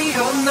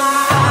happier now.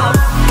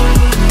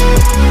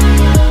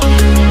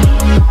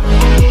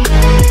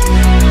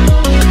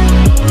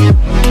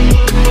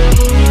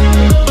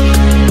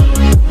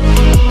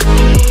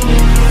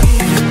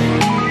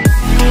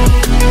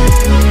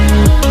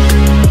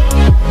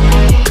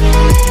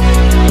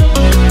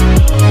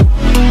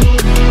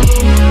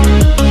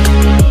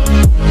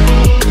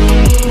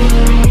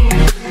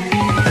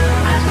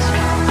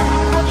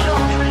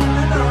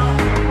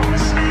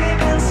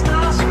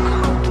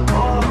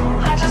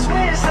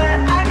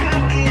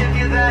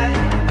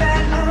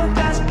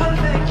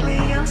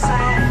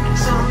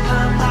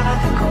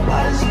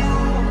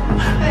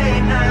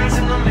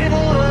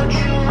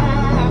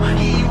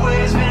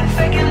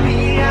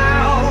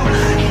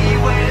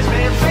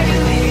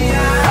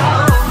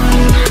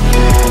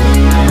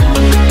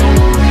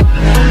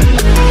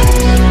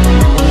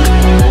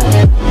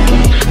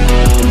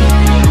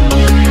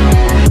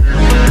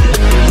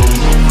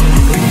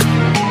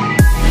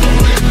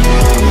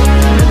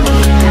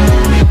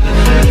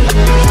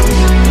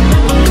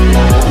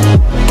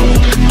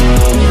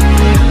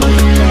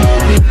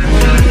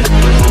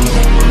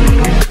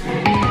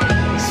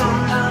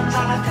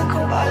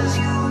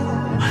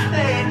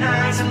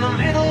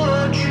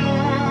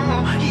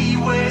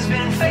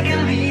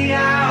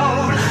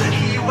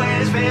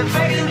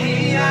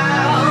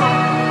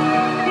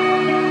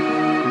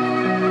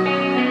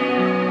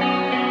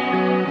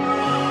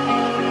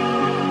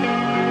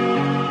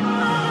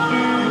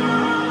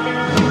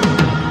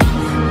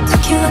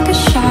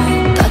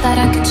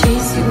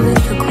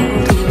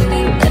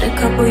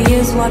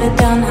 Watered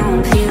down how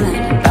I'm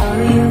feeling about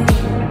you.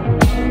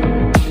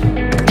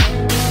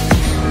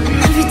 And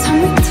every time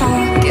we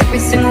talk, every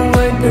single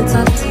word builds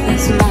up to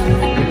this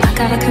moment. I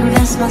gotta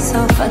convince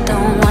myself I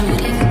don't want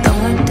it, even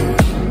though I do.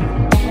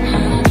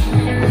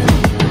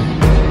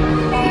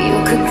 You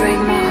could break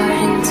my heart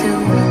in two,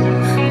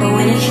 but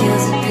when it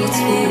heals it beats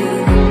for you.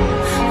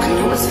 I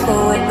know it's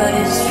forward but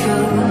it's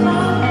true.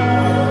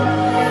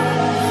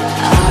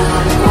 I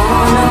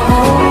wanna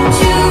hold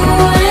you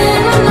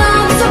when I'm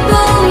not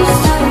supposed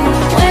to.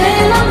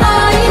 When I'm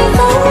lying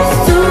close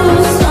to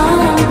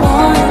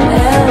someone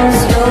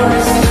else,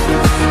 yours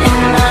in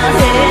my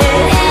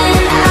head,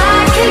 and I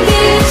could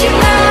get you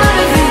out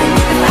of it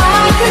if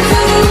I could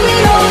do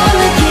it all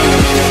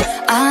again.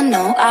 I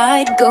know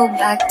I'd go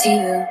back to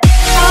you.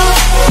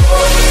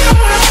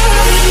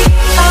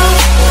 I'll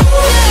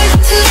back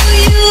to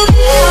you.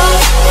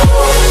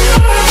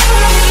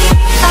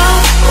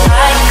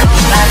 I'd go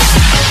back to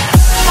you.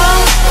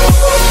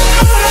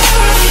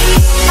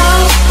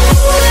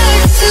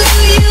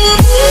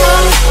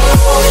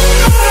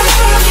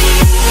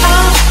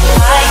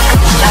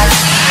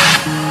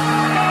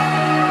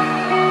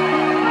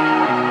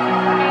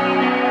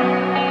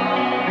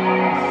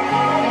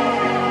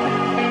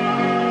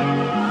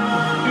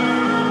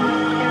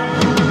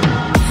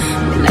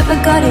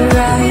 Got it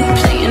right,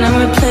 playing and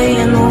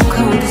replaying old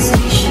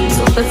conversations,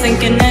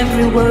 overthinking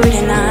every word,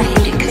 and I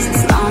hate it cause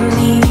it's not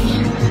me.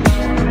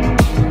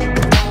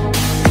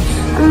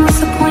 And what's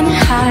the point of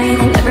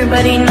hiding?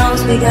 Everybody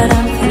knows we got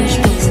unfinished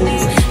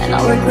business, and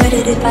I'll regret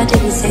it if I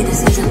didn't say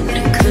this isn't what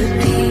it could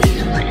be.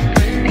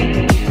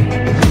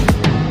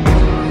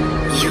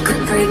 You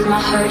could break my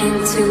heart in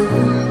two,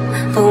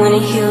 but when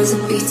it heals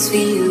it beats for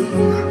you.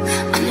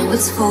 I know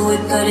it's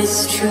forward but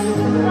it's true.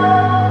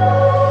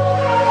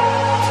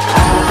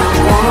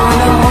 I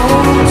wanna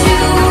hold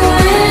you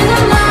when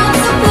I'm not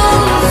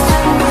supposed to.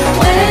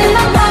 When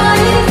I'm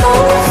lying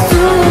close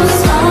to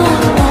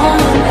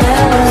someone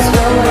else,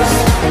 yours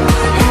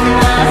in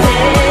my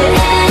head,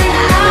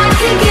 and I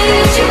can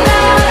get you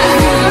out of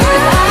here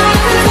if I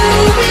could do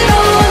it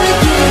all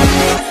again.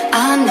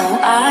 I know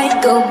I'd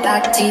go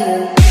back to you.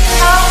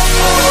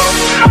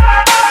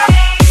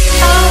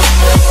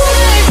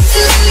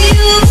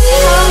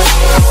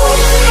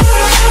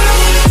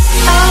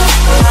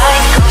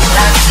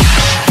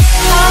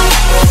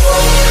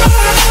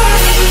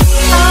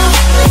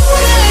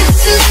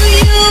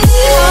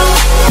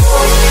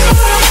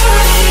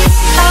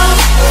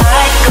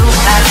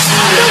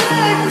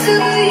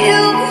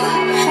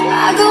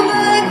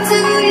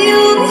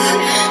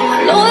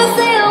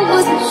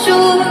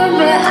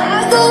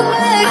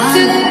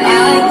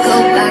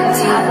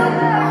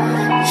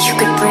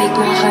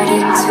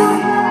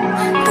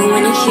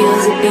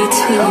 Heals it beats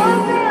for you. I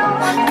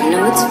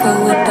know it's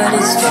forward but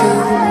it's true.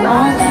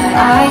 All that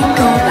I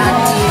go back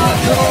to you.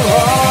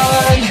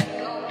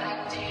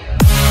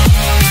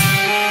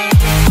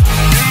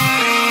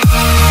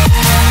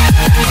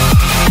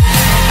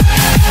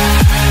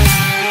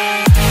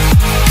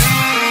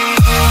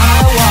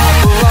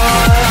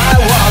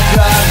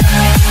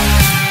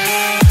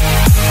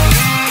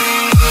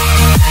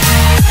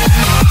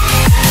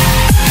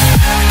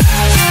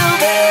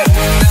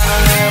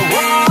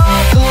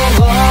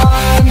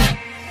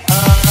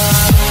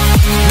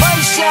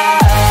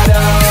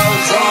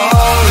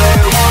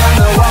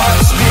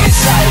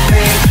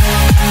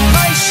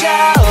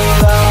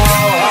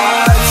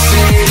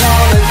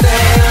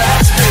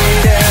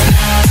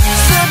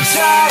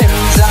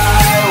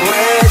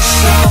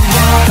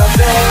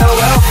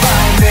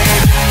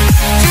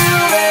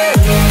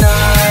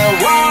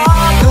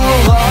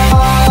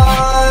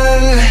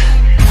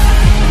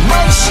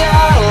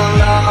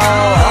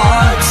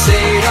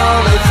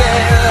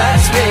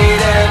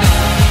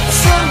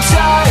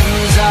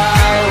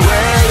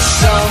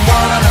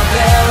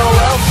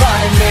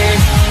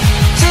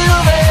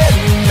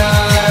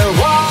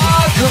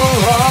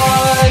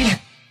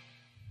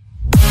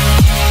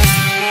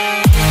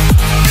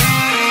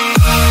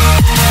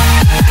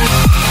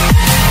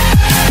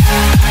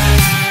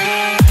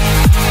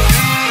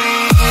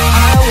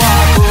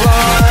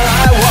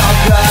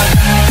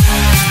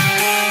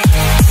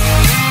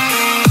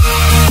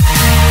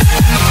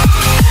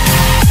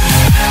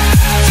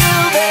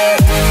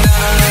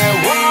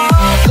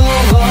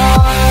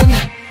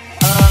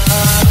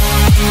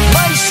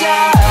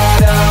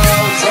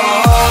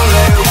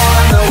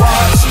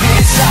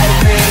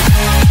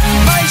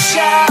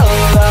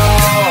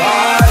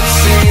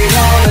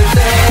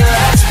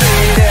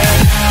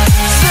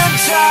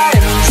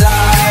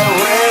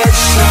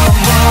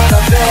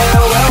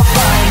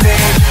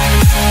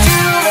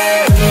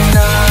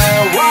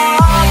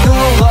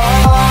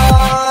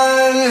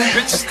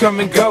 come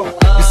and go.